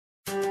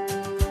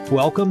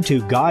Welcome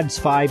to God's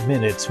 5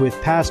 Minutes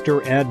with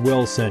Pastor Ed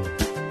Wilson.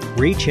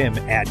 Reach him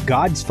at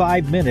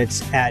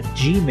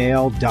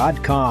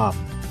gods5minutes@gmail.com.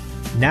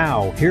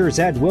 Now, here's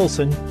Ed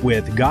Wilson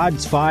with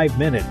God's 5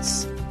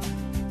 Minutes.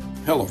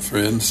 Hello,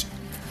 friends.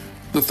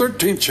 The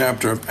 13th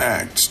chapter of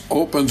Acts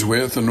opens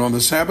with, "And on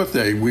the Sabbath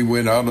day we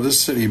went out of the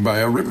city by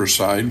a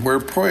riverside, where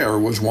prayer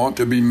was wont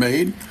to be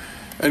made,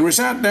 and we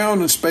sat down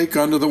and spake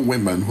unto the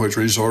women which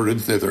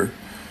resorted thither."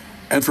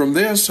 And from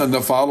this and the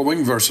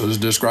following verses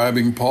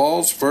describing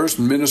Paul's first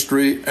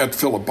ministry at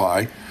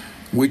Philippi,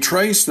 we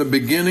trace the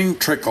beginning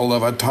trickle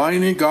of a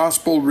tiny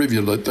gospel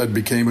rivulet that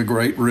became a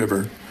great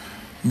river.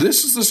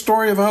 This is the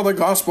story of how the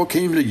gospel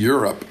came to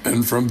Europe,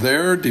 and from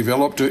there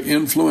developed to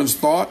influence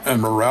thought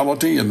and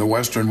morality in the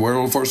Western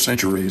world for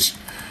centuries.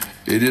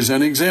 It is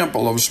an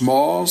example of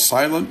small,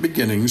 silent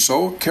beginnings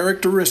so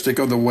characteristic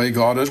of the way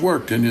God has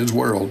worked in His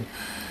world.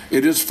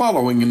 It is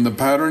following in the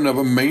pattern of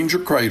a manger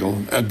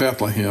cradle at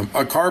Bethlehem,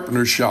 a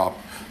carpenter's shop,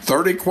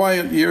 30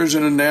 quiet years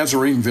in a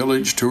Nazarene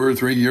village, 2 or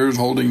 3 years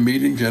holding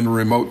meetings in a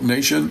remote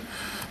nation,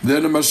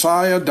 then a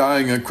Messiah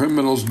dying a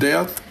criminal's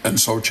death,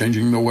 and so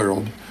changing the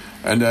world.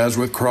 And as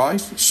with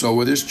Christ, so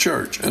with His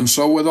church, and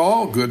so with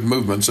all good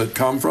movements that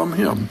come from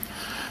Him.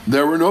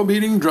 There were no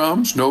beating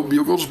drums, no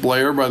bugles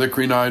blare by the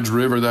Crenides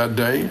River that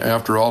day.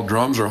 After all,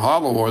 drums are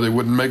hollow or they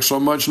wouldn't make so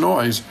much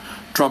noise.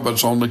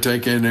 Trumpets only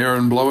take in air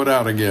and blow it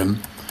out again.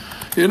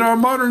 In our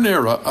modern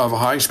era of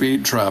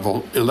high-speed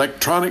travel,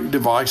 electronic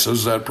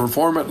devices that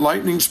perform at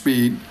lightning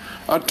speed,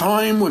 a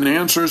time when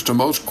answers to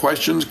most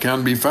questions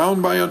can be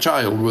found by a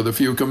child with a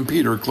few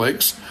computer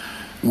clicks,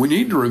 we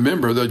need to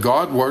remember that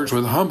God works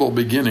with humble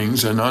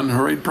beginnings and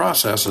unhurried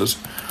processes.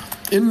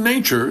 In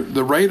nature,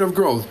 the rate of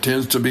growth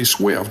tends to be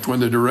swift when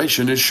the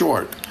duration is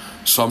short.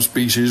 Some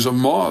species of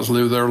moths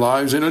live their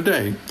lives in a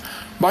day.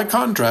 By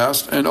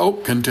contrast, an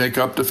oak can take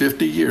up to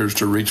 50 years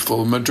to reach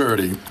full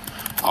maturity.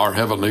 Our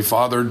Heavenly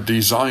Father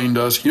designed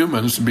us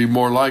humans to be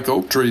more like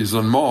oak trees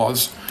than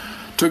moths.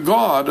 To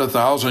God,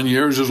 1,000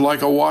 years is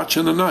like a watch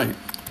in the night.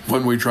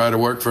 When we try to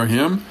work for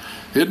Him,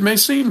 it may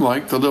seem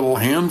like the little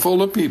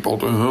handful of people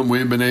to whom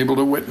we've been able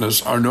to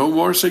witness are no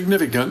more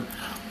significant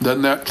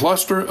than that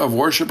cluster of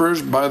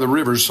worshipers by the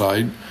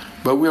riverside,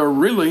 but we are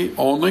really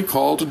only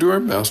called to do our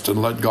best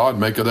and let God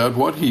make of that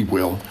what He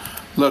will.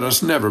 Let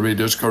us never be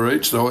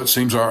discouraged, though it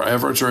seems our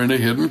efforts are in a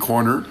hidden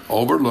corner,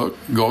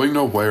 overlooked, going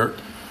nowhere.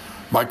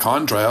 By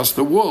contrast,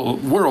 the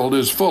world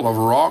is full of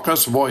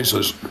raucous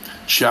voices,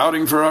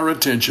 shouting for our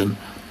attention,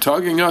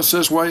 tugging us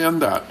this way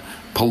and that,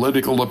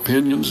 political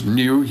opinions,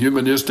 new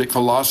humanistic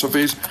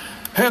philosophies,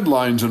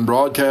 headlines and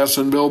broadcasts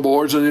and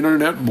billboards and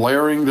internet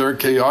blaring their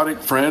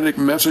chaotic, frantic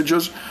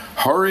messages,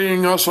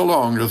 hurrying us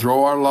along to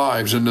throw our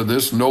lives into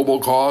this noble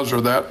cause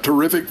or that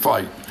terrific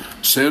fight.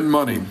 Send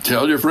money,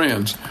 tell your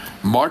friends,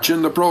 march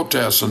in the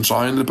protests and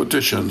sign the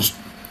petitions.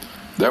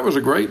 There was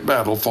a great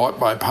battle fought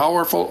by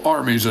powerful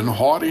armies and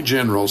haughty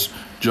generals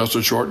just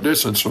a short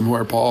distance from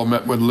where Paul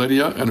met with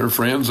Lydia and her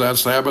friends that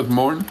Sabbath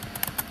morn.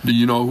 Do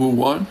you know who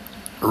won?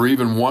 Or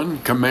even one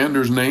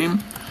commander's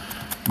name?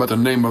 But the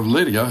name of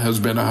Lydia has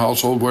been a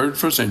household word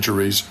for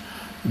centuries.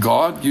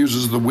 God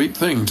uses the weak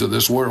things of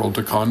this world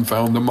to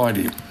confound the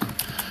mighty.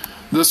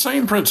 The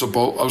same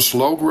principle of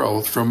slow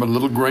growth from a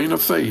little grain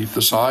of faith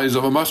the size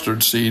of a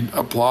mustard seed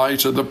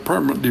applies to the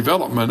permanent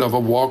development of a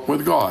walk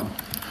with God.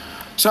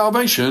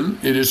 Salvation,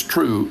 it is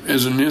true,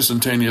 is an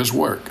instantaneous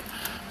work,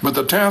 but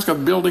the task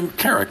of building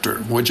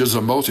character, which is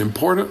the most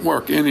important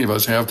work any of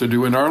us have to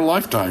do in our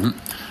lifetime,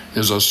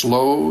 is a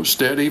slow,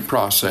 steady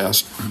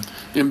process,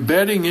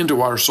 embedding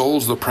into our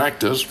souls the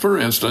practice, for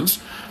instance,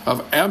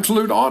 of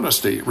absolute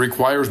honesty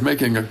requires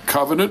making a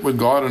covenant with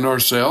God and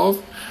ourselves,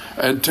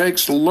 and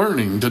takes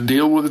learning to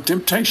deal with the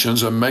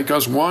temptations that make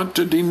us want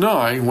to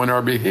deny when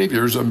our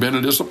behaviors have been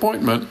a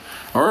disappointment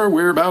or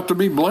we're about to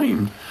be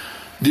blamed.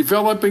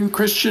 Developing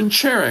Christian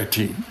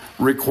charity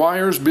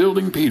requires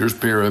building Peter's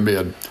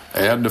pyramid.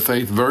 Add to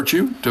faith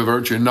virtue, to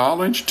virtue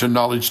knowledge, to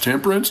knowledge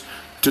temperance,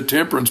 to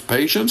temperance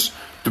patience,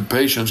 to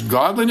patience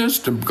godliness,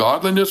 to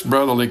godliness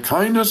brotherly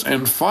kindness,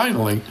 and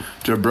finally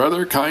to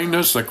brother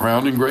kindness the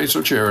crowning grace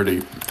of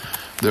charity.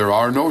 There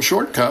are no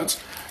shortcuts,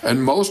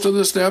 and most of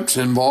the steps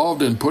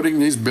involved in putting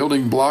these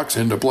building blocks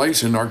into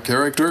place in our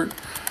character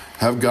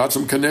have got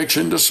some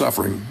connection to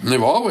suffering.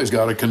 They've always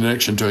got a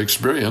connection to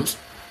experience.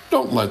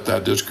 Don't let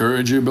that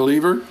discourage you,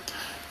 believer.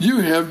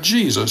 You have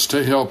Jesus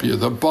to help you,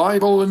 the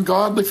Bible and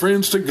godly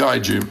friends to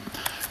guide you,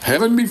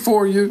 heaven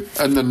before you,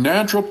 and the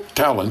natural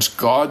talents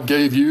God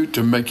gave you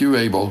to make you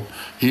able.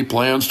 He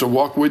plans to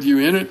walk with you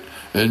in it,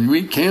 and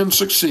we can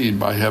succeed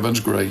by heaven's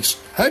grace.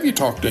 Have you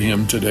talked to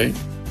Him today?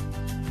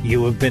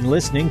 You have been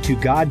listening to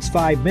God's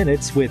 5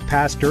 Minutes with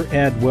Pastor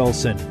Ed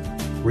Wilson.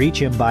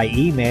 Reach him by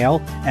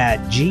email at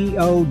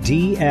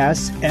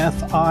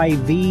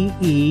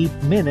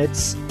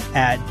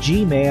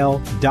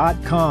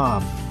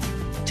godsfive-minutes@gmail.com.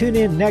 Tune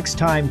in next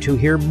time to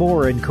hear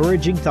more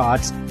encouraging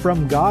thoughts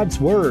from God's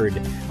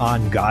Word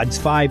on God's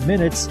 5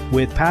 Minutes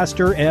with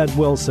Pastor Ed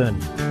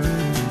Wilson.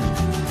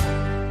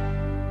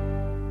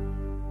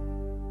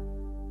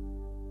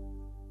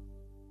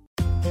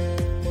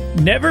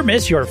 Never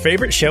miss your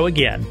favorite show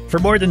again. For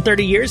more than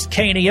 30 years,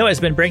 KNEO has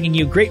been bringing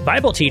you great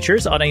Bible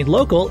teachers on a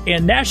local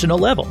and national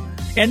level.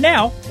 And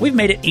now, we've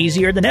made it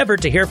easier than ever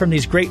to hear from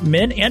these great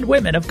men and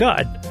women of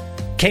God.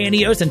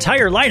 KNEO's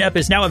entire lineup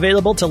is now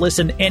available to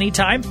listen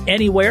anytime,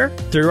 anywhere,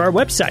 through our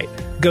website.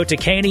 Go to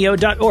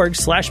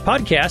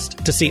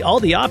kneo.org/podcast to see all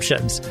the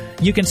options.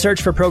 You can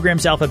search for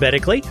programs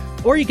alphabetically,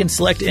 or you can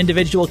select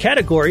individual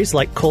categories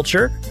like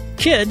culture,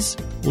 kids,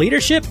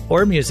 leadership,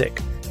 or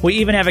music. We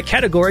even have a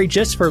category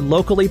just for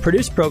locally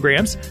produced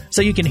programs,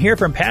 so you can hear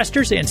from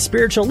pastors and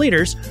spiritual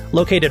leaders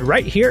located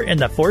right here in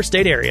the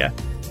 4-state area.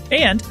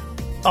 And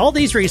all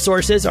these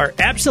resources are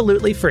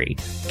absolutely free.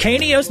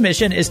 KNEO's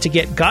mission is to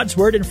get God's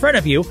Word in front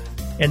of you,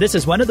 and this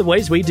is one of the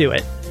ways we do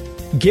it.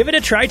 Give it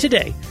a try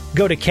today.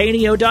 Go to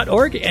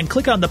kneo.org and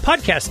click on the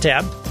podcast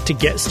tab to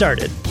get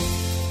started.